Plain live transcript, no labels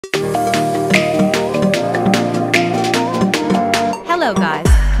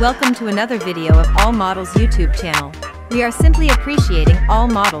Welcome to another video of All Models YouTube channel. We are simply appreciating all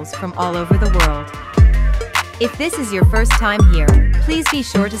models from all over the world. If this is your first time here, please be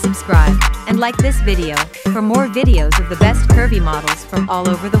sure to subscribe and like this video for more videos of the best curvy models from all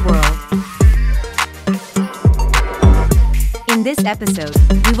over the world. In this episode,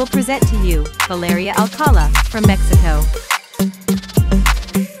 we will present to you Valeria Alcalá from Mexico.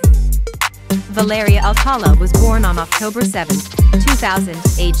 Valeria Alcalá was born on October 7, 2000,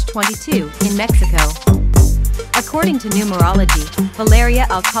 age 22, in Mexico. According to numerology, Valeria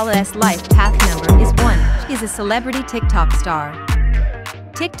Alcalá's life path number is 1. She is a celebrity TikTok star.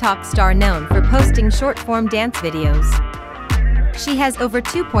 TikTok star known for posting short-form dance videos. She has over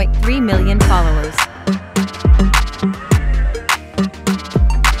 2.3 million followers.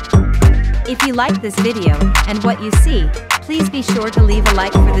 If you like this video and what you see, please be sure to leave a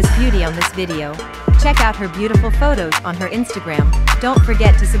like for this beauty on this video. Check out her beautiful photos on her Instagram. Don't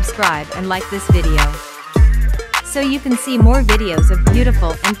forget to subscribe and like this video, so you can see more videos of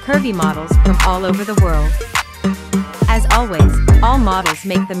beautiful and curvy models from all over the world. As always, all models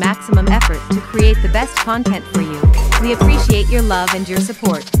make the maximum effort to create the best content for you. We appreciate your love and your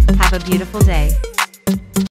support. Have a beautiful day.